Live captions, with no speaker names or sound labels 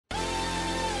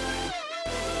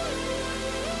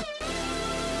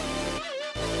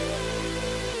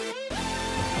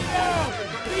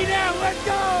let's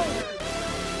go!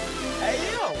 Hey,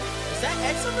 yo, is that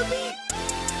X on the beat?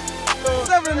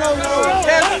 7-0,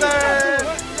 yes, sir.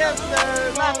 Yes,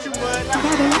 sir. Not too much.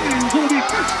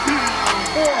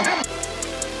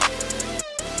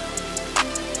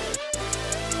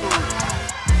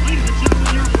 Ladies and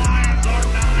gentlemen, your Lions are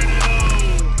 9-0.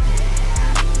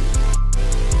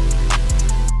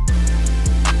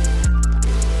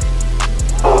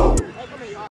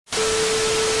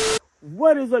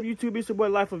 What is up, YouTube? It's your boy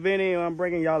Life of Vinny, and I'm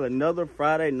bringing y'all another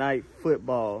Friday night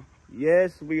football.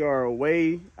 Yes, we are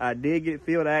away. I did get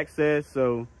field access,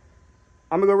 so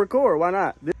I'm gonna go record. Why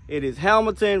not? It is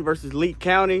Hamilton versus Leake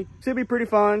County. Should be pretty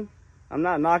fun. I'm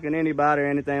not knocking anybody or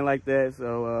anything like that,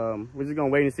 so we're just gonna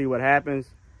wait and see what happens.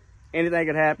 Anything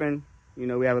could happen. You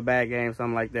know, we have a bad game,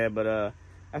 something like that, but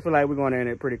I feel like we're going in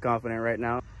it pretty confident right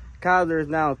now. Kaiser is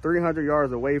now 300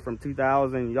 yards away from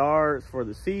 2,000 yards for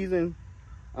the season,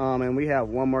 and we have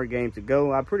one more game to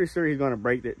go. I'm pretty sure he's gonna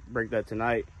break that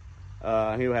tonight.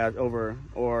 He'll have over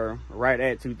or right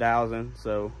at 2,000,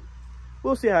 so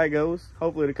we'll see how it goes.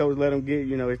 Hopefully the coach let him get,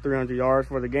 you know, his 300 yards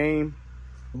for the game.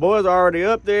 The boys are already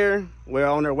up there. We're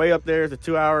on their way up there. It's a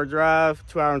 2-hour drive,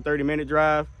 2-hour and 30-minute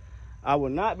drive. I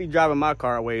will not be driving my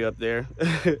car way up there.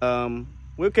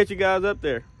 We'll catch you guys up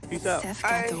there. Peace out. Steph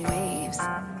got the waves.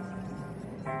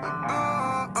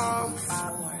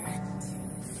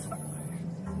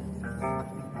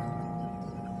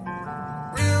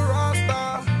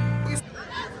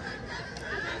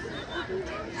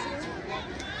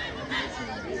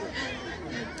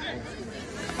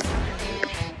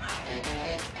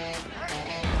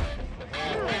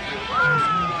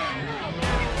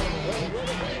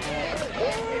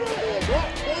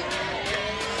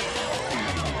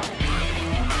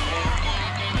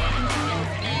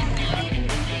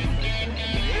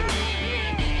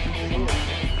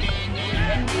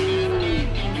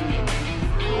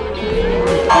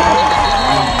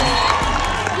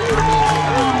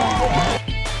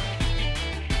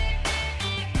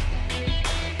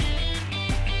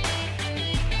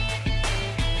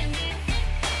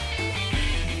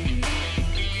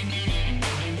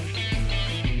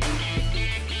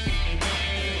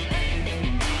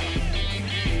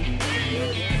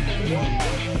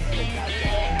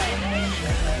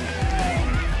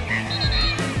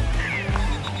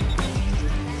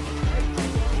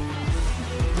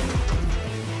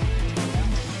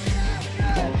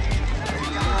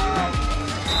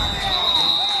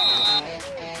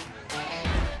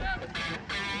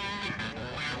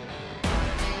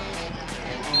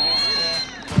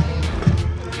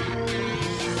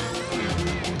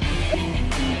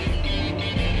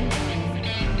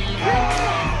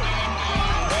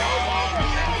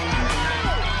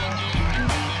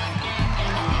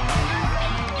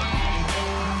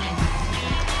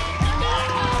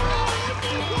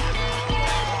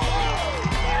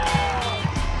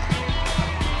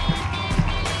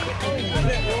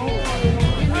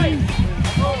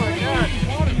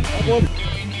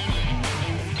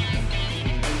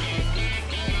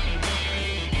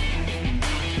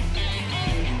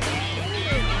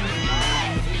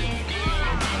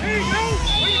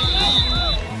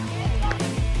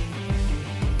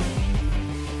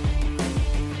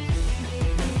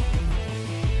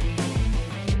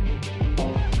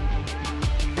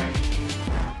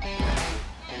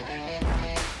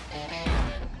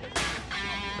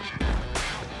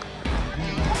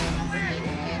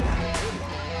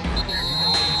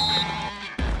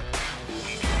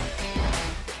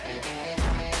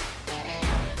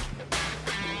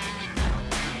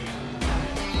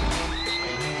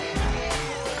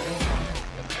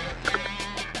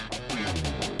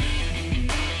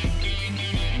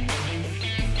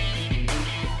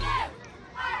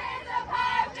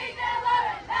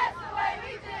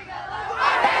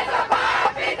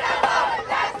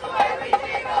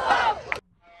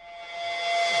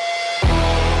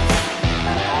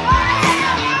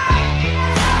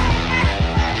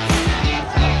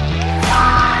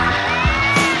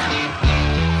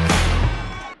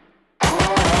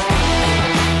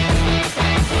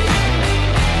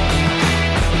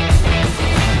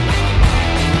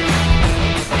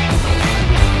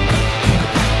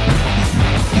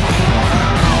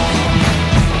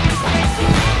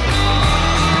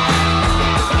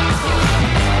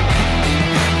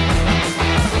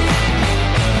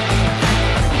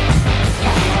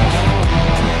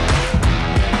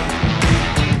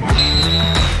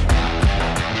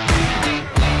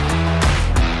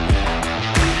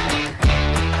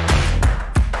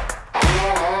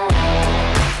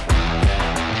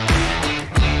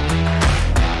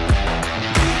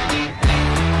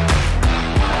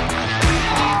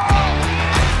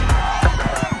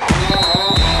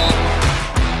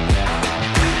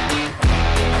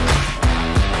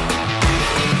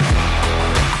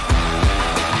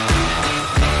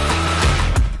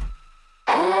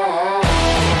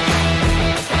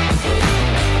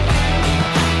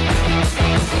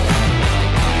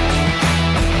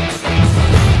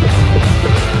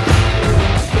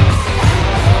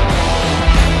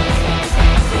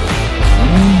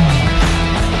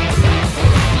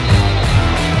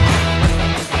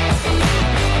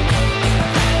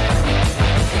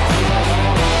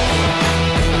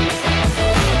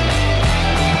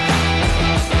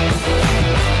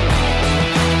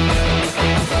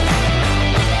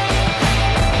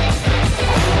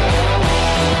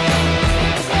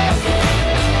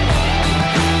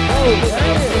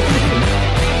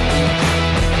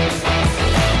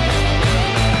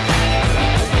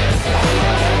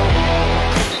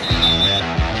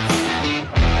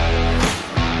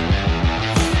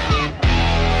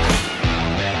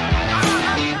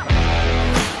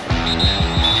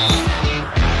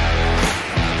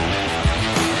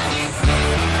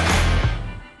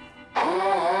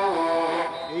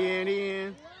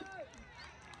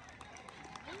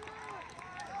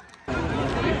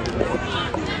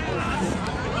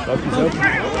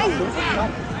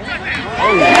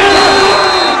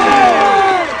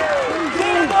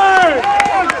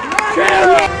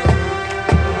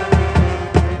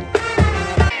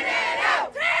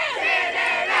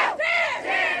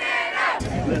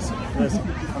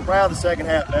 second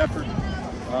half effort.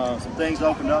 Some things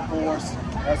opened up for us.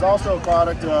 That's also a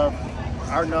product of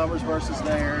our numbers versus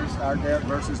theirs, our depth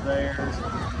versus theirs,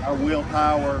 our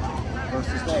willpower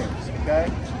versus theirs,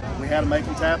 okay? We had to make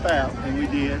them tap out, and we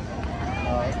did.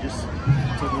 Just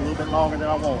took a little bit longer than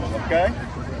I wanted, okay?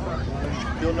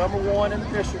 Still number one in the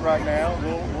district right now.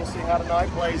 We'll see how the night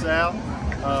plays out.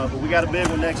 But we got a big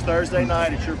one next Thursday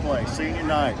night at your place, senior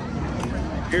night.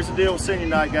 Here's the deal with senior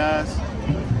night, guys.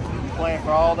 You're playing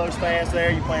for all those fans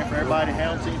there. You're playing for everybody at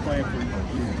Hamilton. You're playing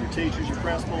for your teachers, your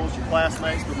principals, your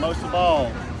classmates. But most of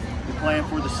all, you're playing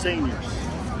for the seniors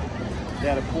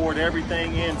that have poured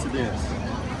everything into this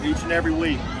each and every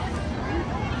week,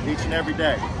 each and every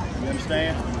day. You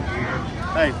understand?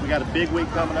 Hey, we got a big week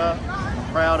coming up.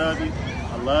 I'm proud of you.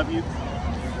 I love you.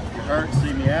 If you're hurt,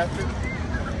 see me after.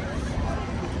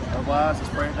 Otherwise, let's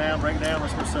break it down,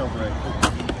 let's go celebrate.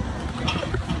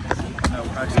 No,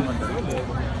 actually, let's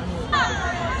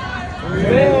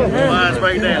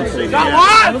break it down. See me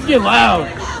after. Let's get loud.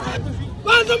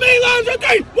 Lines of me, lines of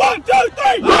three. 1, 2,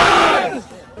 3. Yes!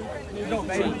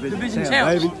 Division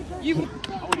champs.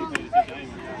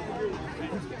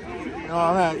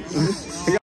 All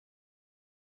right.